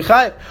 you're going to be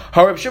chayiv.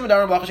 Harav Shimon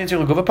Dar Malach Shin Tzich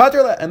L'Guv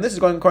Pater. And this is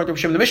going according to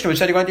Shimon the Mishnah, which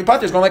said you're going to be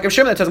pater. It's going like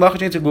Shimon that says you're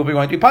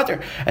going to be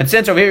pater. And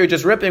since over here you're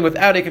just ripping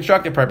without a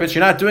constructive purpose,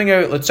 you're not doing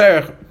a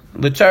L'tzarech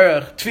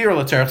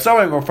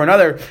sewing or for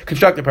another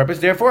constructive purpose.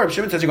 Therefore,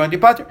 Shimon says you're going to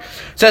be pater.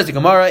 Says the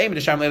Gemara,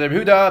 says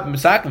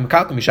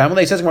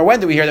Gemara, when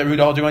do we hear that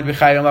Rehuda holds you're going to be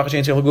chayiv on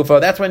lachashin tzil gufa?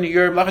 That's when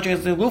your lachashin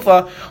tzil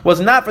gufa was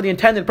not for the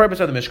intended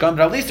purpose of the Mishkan, but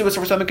at least it was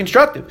for something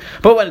constructive.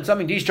 But when it's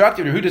something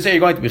destructive, Rehuda say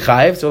you're going to be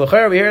chayiv. So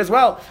l'chayr over here as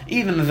well,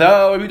 even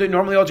though Rehuda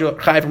normally holds you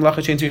chayiv from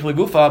lachashin tzil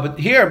gufa, but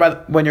here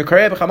when you're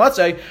karev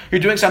b'chamatzai,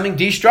 you're doing something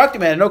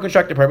destructive and no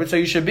constructive purpose, so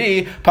you should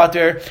be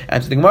pater.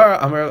 And to the Gemara,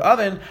 Amar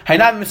Oven,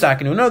 Hainav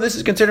Misakin. No, this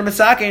is considered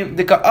misakin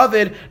the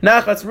ka'avid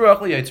nachatz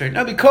ruach l'yotzer.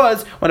 No,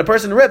 because when a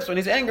person rips, when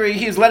he's angry,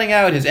 he is letting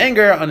out his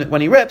anger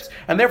when he rips,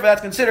 and therefore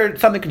that's considered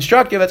something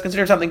constructive, that's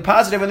considered something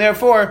positive, and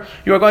therefore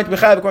you are going to be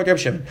chayav according to Reb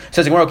Shimon.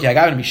 Says the Gemara, okay, I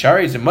got to be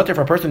shari. Is it mutter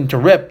for a person to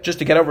rip just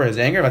to get over his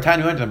anger?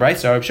 Vatani went to the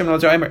Brayso. Reb Shimon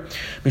l'zer Aimer.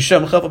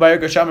 Misham chilfa b'ayir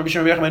gasham Reb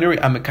Shimon b'yachem anuri.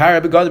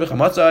 Amakara b'gad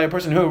b'chamatzah. A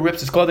person who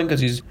rips his clothing because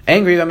he's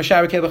angry.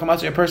 Amashar b'kel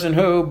b'chamatzah. A person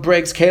who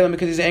breaks kalim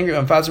because he's angry.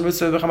 Amfazim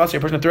rutzah b'chamatzah. A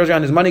person who throws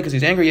around his money because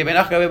he's angry.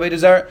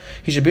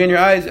 He should be in your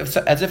eyes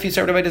as if he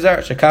served a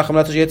desire. This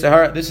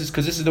is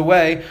because this is the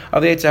way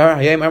of the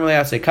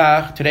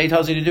Yitzhahar. Today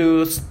tells you to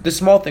do this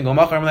small thing, and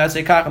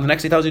the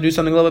next day tells you to do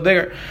something a little bit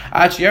bigger.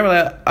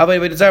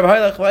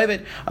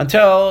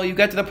 Until you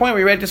get to the point where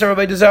you're ready to serve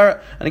a desire.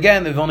 And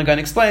again, the Vilna Gaon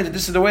explains that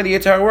this is the way the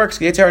Yitzhahar works.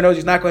 The Yitzhahar knows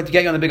he's not going to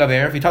get you on the big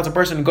aver. If he tells a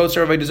person go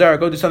serve a desire,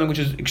 go do something which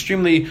is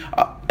extremely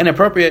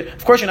inappropriate,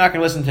 of course you're not going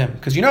to listen to him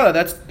because you know that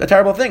that's a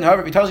terrible thing.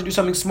 However, if he tells you to do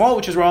something small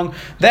which is wrong,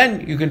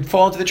 then you can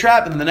fall into the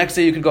trap, and then the next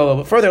day you can go a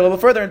little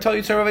bit further until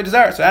you serve a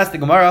desire. So ask the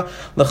Gemara,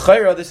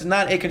 l'chayra, this is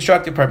not a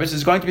constructive purpose.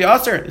 It's going to be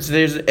aser.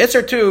 There's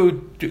iser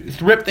to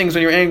rip things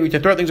when you're angry, to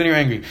throw things when you're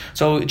angry.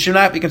 So it should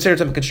not be considered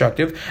something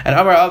constructive. And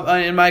Amar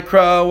in my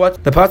crow,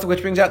 what the pasuk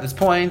which brings out this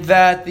point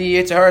that the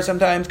Yitzhahar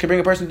sometimes can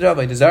bring a person to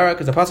Davai Desara,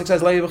 because the pasuk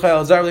says the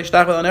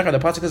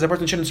pasuk says a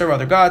person shouldn't serve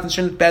other gods and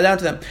shouldn't bow down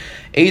to them.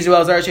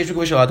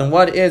 And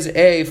what is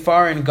a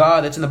foreign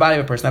god that's in the body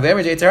of a person? Now,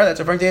 the Yitzhahar, that's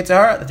referring to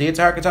Yitzhahar, that the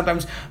Yitzhahar can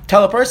sometimes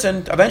tell a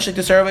person eventually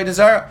to serve a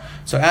desire.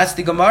 So ask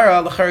the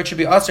Gemara, it should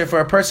be aser for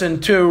a person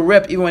to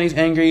rip even when he's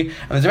angry.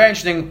 And there's a very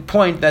interesting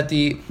point that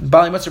the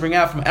Bali Mutzah bring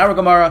out from our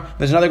Gemara.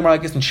 There's another Gemara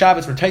like this in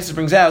Shabbos where Taisus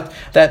brings out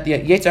that the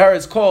Yitzhahar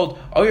is called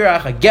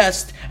Oyirach, a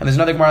guest. And there's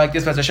another Gemara like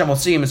this, as Hashem will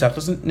see in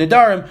Mesachos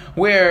Nedarim,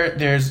 where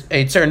there's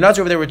a Tzar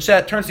Nazir over there which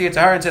turns to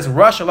Yitzhahar and says,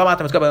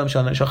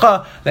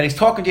 that he's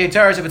talking to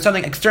Yitzhahar as if it's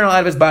something external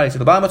out of his body. So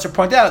the Bali Mutzah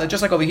point out that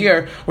just like over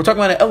here, we're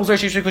talking about an Elzer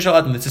Shishrik Vishal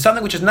Adam. This is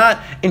something which is not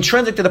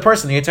intrinsic to the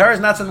person. The Yitzhahar is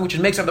not something which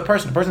makes up the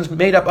person. The person is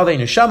made up of a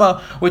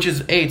neshama, which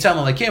is a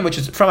Tzalma Lakim, which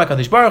is from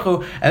HaKadosh Baruch Hu,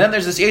 Hu. And then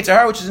there's this Yetzer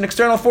Hara, which is an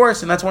external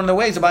force, and that's one of the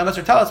ways the Bali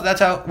Musar tell us that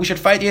that's how we should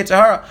fight the Yetzer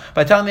Hara,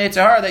 by telling the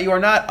Yetzer Hara that you are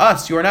not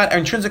us, you are not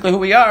intrinsically who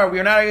we are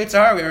not our Yetzer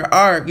Hara, we are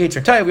our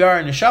Yetzer Tov, we are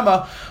our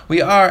Neshama,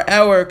 we are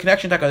our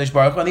connection to HaKadosh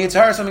Baruch Hu, and the Yetzer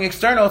Hara is something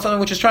external, something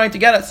which is trying to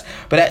get us.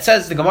 But it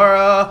says the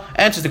Gemara,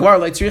 answers the Gemara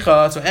like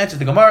Tzricha, so it answers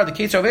the Gemara, the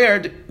case over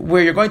here,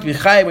 where you're going to be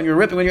chai when you're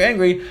ripping, when you're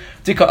angry,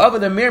 so the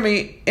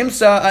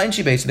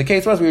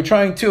case was we were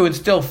trying to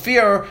instill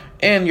fear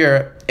in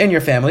your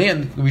family,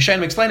 and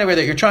Rishonim explained over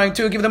that you're trying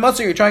to give them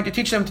mutter, you're trying to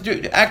teach them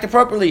to act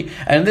appropriately,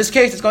 and in this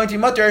case it's going to be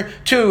mutter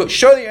to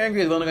show that you're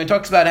angry. The Vilna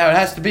talks about how it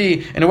has to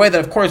be in a way that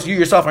of course you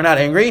yourself are not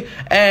angry,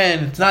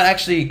 and it's not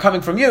actually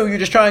coming from you, you're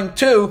just trying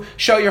to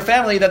show your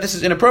family that this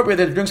is inappropriate,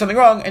 that they're doing something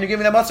wrong, and you're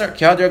giving them mutter.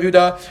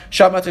 Yehuda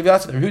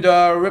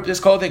ripped his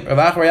clothing.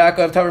 Rav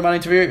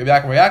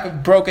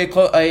Yaakov broke a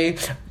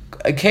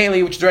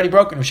keli which is already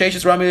broken. Rav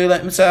Sheshes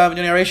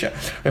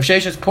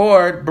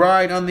poured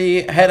bride on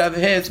the head of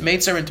his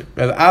maidservant.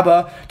 Rav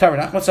Abba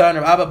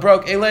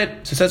broke a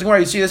lid. So it says where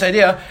you see this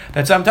idea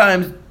that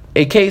sometimes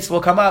a case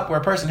will come up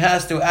where a person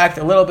has to act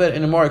a little bit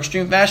in a more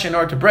extreme fashion in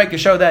order to break, to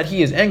show that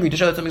he is angry, to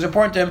show that something's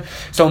important to him.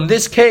 So in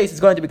this case,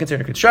 it's going to be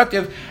considered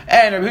constructive,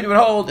 and Rabbi Yehuda would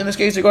hold, in this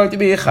case, it's going to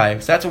be a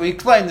chayiv. So that's what we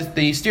explained,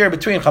 the steer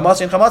between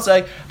chamasai and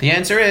chamatzai. The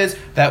answer is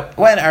that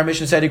when our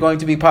mission said you're going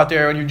to be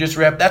pater when you just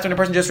ripped, that's when a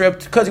person just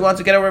ripped because he wants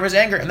to get over his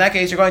anger. In that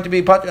case, you're going to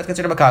be pater, that's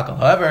considered makakal.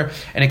 However,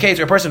 in a case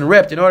where a person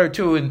ripped in order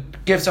to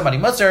give somebody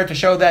mutzar, to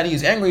show that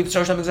he's angry, to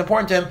show something's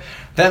important to him,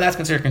 then that's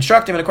considered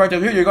constructive, and according to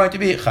Rabbi Yehuda, you're going to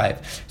be chayiv.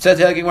 Says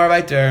the Helging more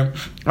right there.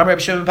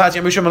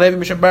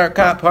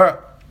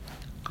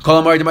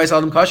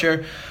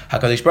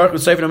 HaKadosh Baruch Hu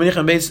Sefer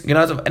Aminichem Beis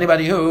Genaz of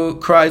anybody who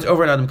cries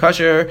over an Adam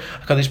Kasher.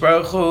 HaKadosh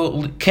Baruch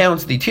Hu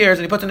counts the tears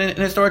and he puts them in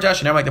his storage.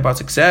 And now, like the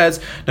pasuk says,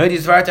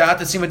 HaKadosh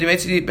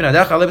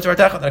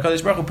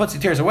Baruch Hu puts the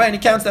tears away and he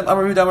counts them.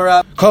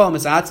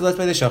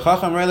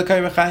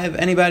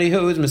 Anybody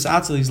who is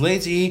misatzel, he's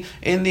lazy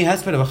in the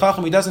hesped of a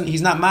chacham,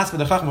 he's not masked with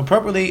the chacham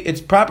appropriately.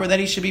 It's proper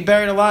that he should be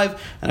buried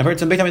alive. And I've heard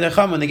some Beit Hamid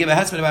Chacham when they give a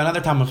hesped about another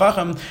Talmud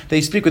Chacham,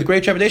 they speak with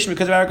great trepidation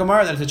because of our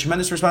Gemara that it's a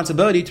tremendous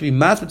responsibility to be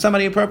masked with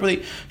somebody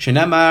appropriately.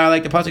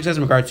 Like the pasuk says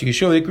in regards to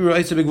Yeshua, they grew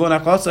ice big von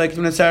achlasik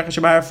from the Sarach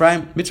Shabar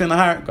Ephraim mitzvah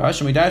lahar.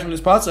 Gosh, we died from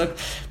this pasuk.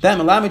 Then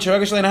Malami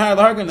Charagish Leinahar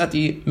Lahargan, that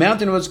the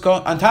mountain was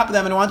on top of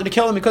them and wanted to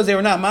kill them because they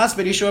were not masked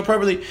Yeshua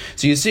properly.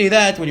 So you see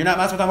that when you're not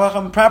masked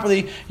with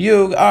properly,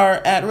 you are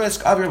at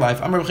risk of your life.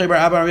 A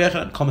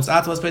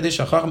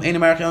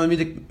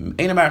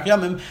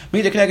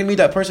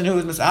person who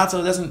is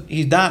misatzel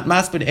he's not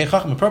masked a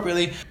chacham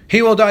appropriately,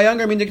 he will die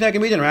younger.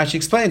 Rashi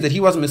explains that he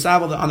wasn't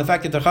misabel on the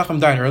fact that the chacham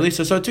died early,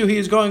 so too he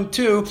is going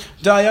to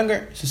die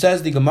younger. So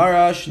says the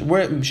Gemara,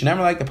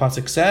 like the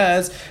pasuk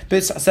says,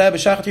 it's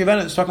talking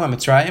about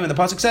Mitzrayim, and the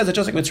pasuk says that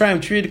just like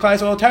Mitzrayim treated Klal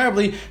Yisrael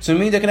terribly, so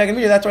Mida Keneged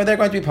Mida, that's why they're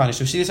going to be punished.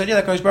 So see this idea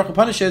that Kadosh Baruch Hu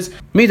punishes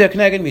Mida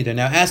Keneged Mida.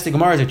 Now ask the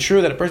Gemara, is it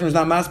true that a person who's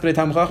not masked by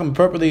Talmud Chacham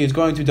appropriately is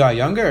going to die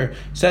younger?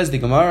 Says the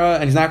Gemara,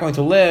 and he's not going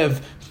to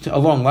live a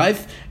long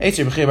life. And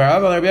the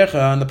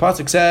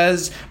pasuk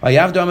says, the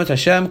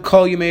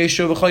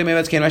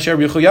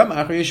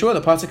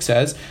pasuk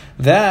says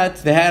that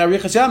they had a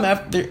Arichas Yam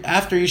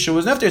after Yeshua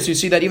was nefter. So you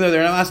see that even though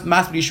they're not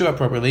masked Yeshua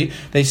appropriately,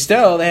 they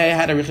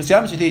had a Arichas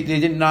Yam. So they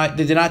did not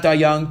die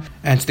young.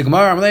 And to the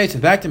Gemara,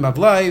 back to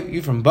Mavlai,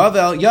 you from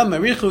Bavel, Yam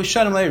Arichu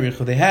Shanim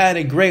Leirichu. They had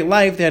a great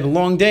life. They had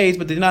long days,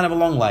 but they did not have a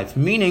long life.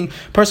 Meaning,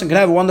 a person could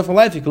have a wonderful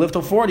life. He could live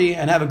till 40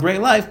 and have a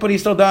great life, but he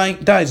still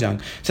dies young.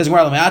 It says, you're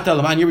going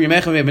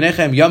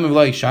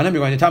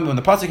to tell me when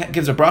the pasuk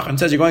gives a bracha and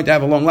says you're going to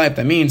have a long life,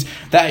 that means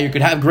that you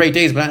could have great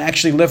days but not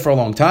actually live for a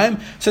long time.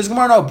 Says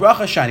Gemara, no,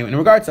 bracha shani. In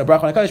regards to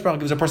bracha, when HaKadosh Baruch Hu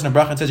gives a person a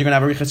bracha and says you're going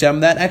to have a Arichas Yam,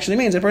 that actually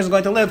means that a person is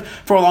going to live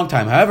for a long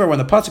time. However, when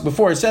the pasuk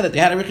before said that they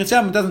had a Arichas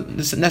Yam, it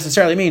doesn't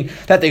necessarily mean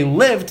that they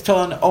lived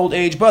till an old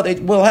age, but they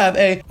will have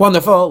a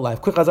wonderful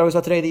life. Quick, as I always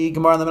saw today, the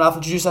Gemara in the Menaf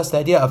introduced us the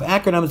idea of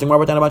acronyms. The Gemara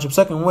brought down a bunch of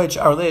psukim which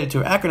are related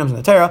to acronyms in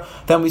the Torah.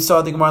 Then we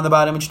saw the Gemara on the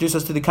bottom introduce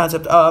us to the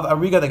concept of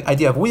ariga, the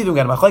idea of weaving. We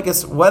got a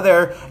machlekes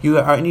whether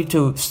you need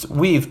to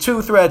weave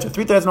 2 threads or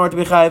 3 threads in order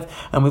to be chayiv,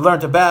 and we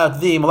learned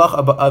about the malach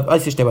of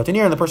Isish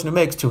Debatanir, and the person who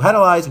makes 2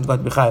 headlines is going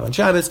to be chayiv on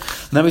Shabbos.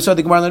 And then we saw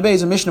the Gemara in the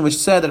Beis, a Mishnah which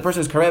said that a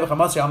person who's kareya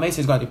v'chamasri al meisi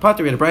is going to be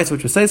pater. We had a brayso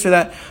which was says for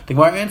that. The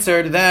Gemara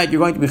answered that you're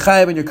going to be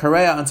chayiv and you're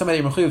kareya on somebody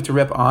you're mechuyev to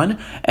rip on,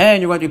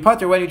 and you're going to be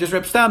pater when you just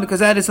rip down, because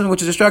that is something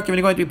which is destructive and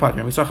you're going to be pater.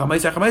 And we saw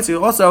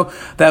chamaisi also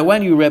that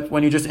when you rip,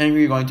 when you're just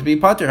angry, you're going to be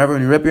pater. However,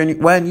 when you rip,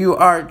 when you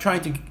are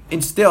trying to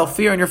instill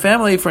fear in your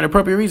family for an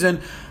appropriate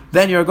reason,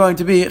 then you're going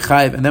to be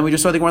chayiv. And then we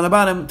just saw the Gemara on the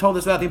bottom told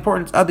us about the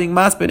importance of being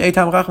maspid a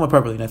Talmud Chacham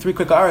appropriately. Now 3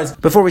 quick hours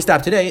before we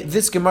stop today.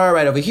 This Gemara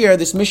right over here,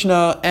 this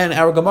Mishnah and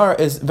our Gemara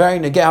is very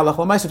negeh halach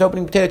l'maisa to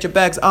opening potato chip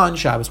bags on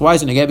Shabbos. Why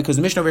is it negeh? Because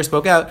the Mishnah over here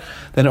spoke out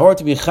that in order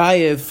to be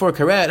chayiv for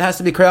karet, it has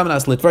to be karet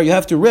manas litvar. You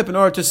have to rip in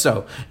order to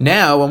sew.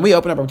 Now when we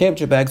open up our potato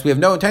chip bags, we have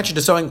no intention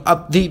to sewing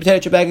up the potato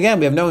chip bag again.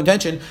 We have no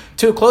intention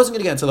to closing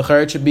it again. So the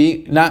charet should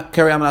be not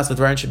karet manas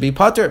litvar and should be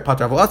pater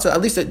avalatza. At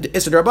least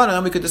it's a derabbanan,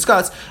 and we could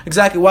discuss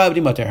exactly why it would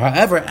be mater.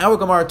 However, our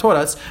Gemara taught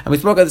us, and we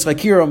spoke about this like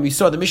here when we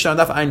saw the Mishnah on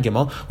Daf Ayin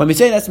Gimel, when we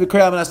say it has to be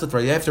Kriyah Manas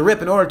Litvar, you have to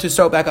rip in order to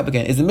sew back up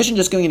again. Is the Mishnah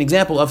just giving an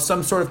example of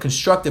some sort of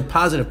constructive,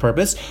 positive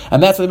purpose,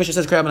 and that's what the Mishnah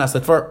says Kriyah Manas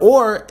Litvar,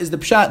 or is the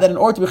pshat that in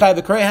order to be Chayav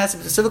Kriyah has to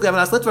be specifically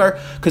Manas Litvar,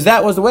 because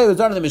that was the way it was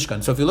done in the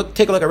Mishkan. So if you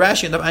take a look at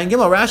Rashi and the Ayin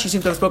Gimel, Rashi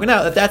seems to have spoken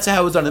out that that's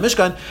how it was done in the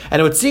Mishkan, and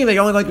it would seem that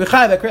you're only going to be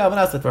Chayav Kriyah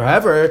Manas Litvar.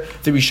 However,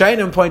 the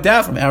Rishayim point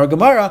out from our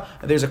Gemara,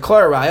 there's a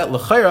clear raya,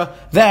 l'chayra,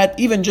 that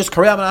even just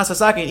Kriyah Manas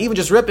Sakin, even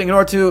just ripping in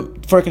order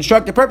for a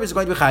constructive purpose is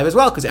going to be Chayav as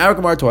well, because our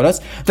Gemara taught us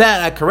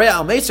that a Kriyah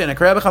Al Meisa and a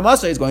Kriyah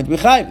B'Chamasa is going to be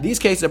Chayav. In these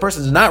cases, the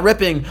person is not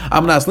ripping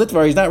Manas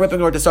Litvar, he's not ripping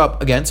in order to sew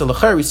up again. So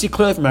l'chayra, we see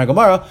clearly from our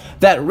Gemara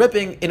that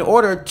ripping in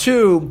order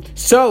to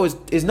sew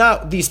is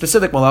not the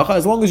specific malacha.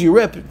 As long as you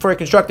rip for a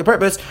constructive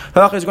purpose,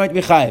 halacha is going to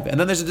be chayiv. And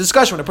then there's a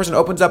discussion when a person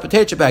opens up a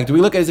potato chip bag. Do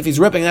we look at it as if he's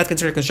ripping and that's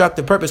considered a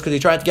constructive purpose because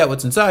he's trying to get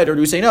what's inside, or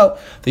do we say no?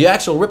 The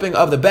actual ripping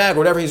of the bag or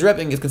whatever he's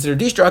ripping is considered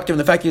destructive, and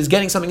the fact that he's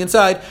getting something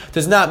inside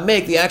does not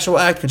make the actual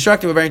act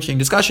constructive. A very interesting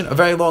discussion, a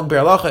very long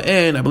bear halacha,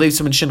 and I believe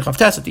some in Shin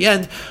Chavtes at the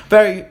end.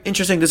 Very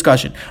interesting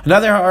discussion.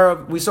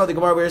 Another we saw the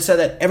Gemara where it said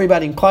that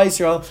everybody in Klal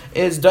Yisrael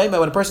is daima.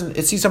 When a person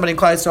sees somebody in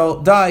Klal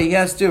Yisrael die, he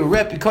has to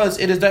rip because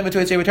it is daima to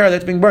a Sefer Torah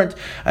that's being burnt.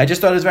 I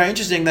just thought it was very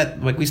interesting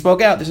that, like we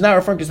spoke out, this is not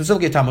referring to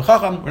specifically a Talmud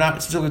Chacham. We're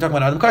not specifically talking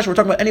about Adam Kasher. We're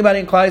talking about anybody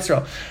in Klal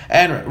Yisrael.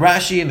 And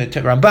Rashi and the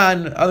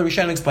Ramban, other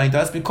Rishonim explained to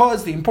us,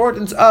 because the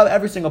importance of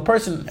every single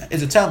person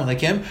is a Talmud like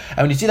him, and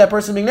when you see that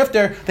person being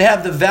nifter, they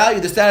have the value,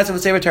 the status of a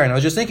Sefer Torah. And I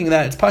was just thinking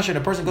that it's pashut. A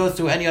person goes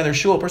to any other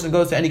shul, a person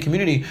goes to any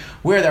community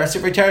where there are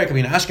Sefer Torah, could be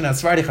in Ashkenaz,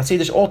 Sephardi,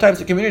 Hasidic, all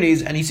types of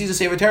communities, and he sees a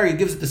Sefer Torah, he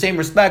gives it the same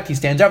respect, he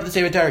stands up for the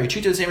Sefer Torah, he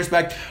treats it with the same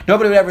respect.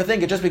 Nobody would ever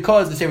think it just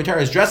because the Sefer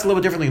Torah is dressed a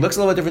little bit differently, looks a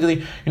little bit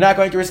differently, you're not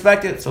going to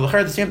respect it. So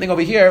the same thing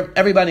over here.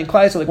 Everybody in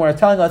Klal Yisrael, like we're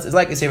telling us, is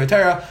like a Sefer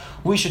Torah.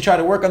 We should try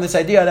to work on this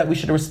idea that we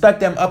should respect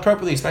them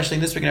appropriately, especially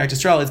in this week in Eretz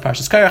Yisrael. It's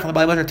Parshas Korach, and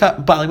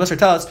the Bali Musar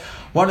tell us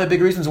one of the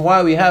big reasons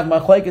why we have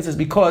machlekes is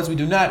because we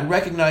do not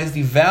recognize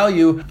the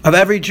value of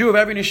every Jew, of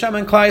every neshama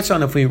in Klal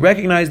Yisrael. If we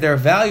recognize their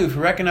value, if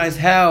we recognize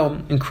how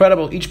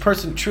incredible each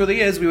person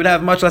truly is, we would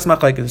have much less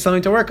machlekes. It's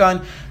something to work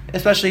on,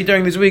 especially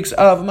during these weeks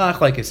of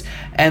machlekes.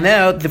 And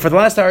now, for the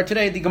last hour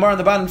today, the Gemara on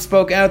the bottom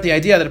spoke out the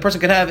idea that a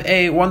person can have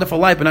a wonderful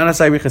life, but not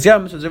necessarily Riches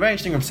Yam. So it's a very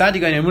interesting Reb Sadi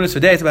Gaon in Emunas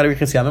V'Day. It's about a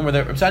Riches Yam, where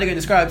the Reb Sadi Gaon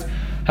describes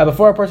how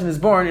before a person is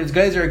born, his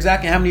guys are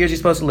exactly how many years he's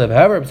supposed to live.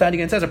 However, Reb Sadi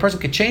Gaon says a person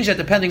can change that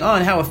depending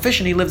on how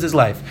efficient he lives his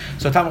life.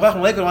 So Talmud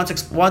Chacham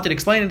wanted to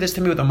explain this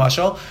to me with a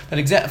mashal.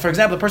 That for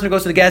example, a person who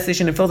goes to the gas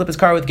station and fills up his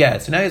car with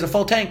gas. So now he has a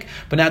full tank,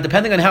 but now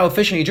depending on how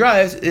efficient he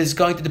drives is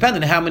going to depend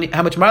on how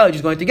much mileage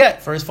he's going to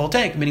get for his full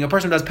tank. Meaning a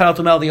person who does pedal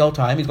to metal the whole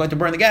time, he's going to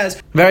burn the gas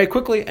very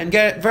quickly and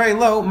get very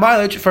low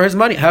mileage for his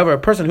money. However, a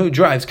person who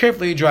drives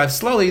carefully, drives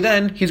slowly,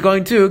 then he's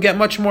going to get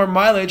much more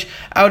mileage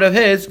out of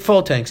his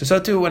full tank. So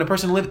too, when a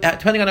person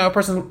depending on how a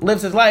person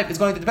lives his life, is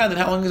going to depend on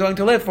how long he's going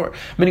to live for.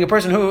 Meaning a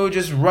person who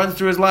just runs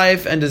through his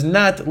life and does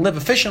not live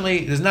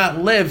efficiently, does not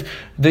live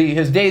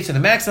his days to the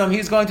maximum,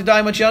 he's going to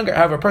die much younger.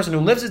 However, a person who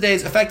lives his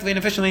days effectively and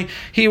efficiently,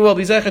 he will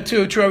be zeichet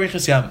to true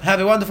Arichas Yam. Have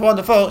a wonderful,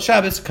 wonderful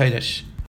Shabbos Kodesh.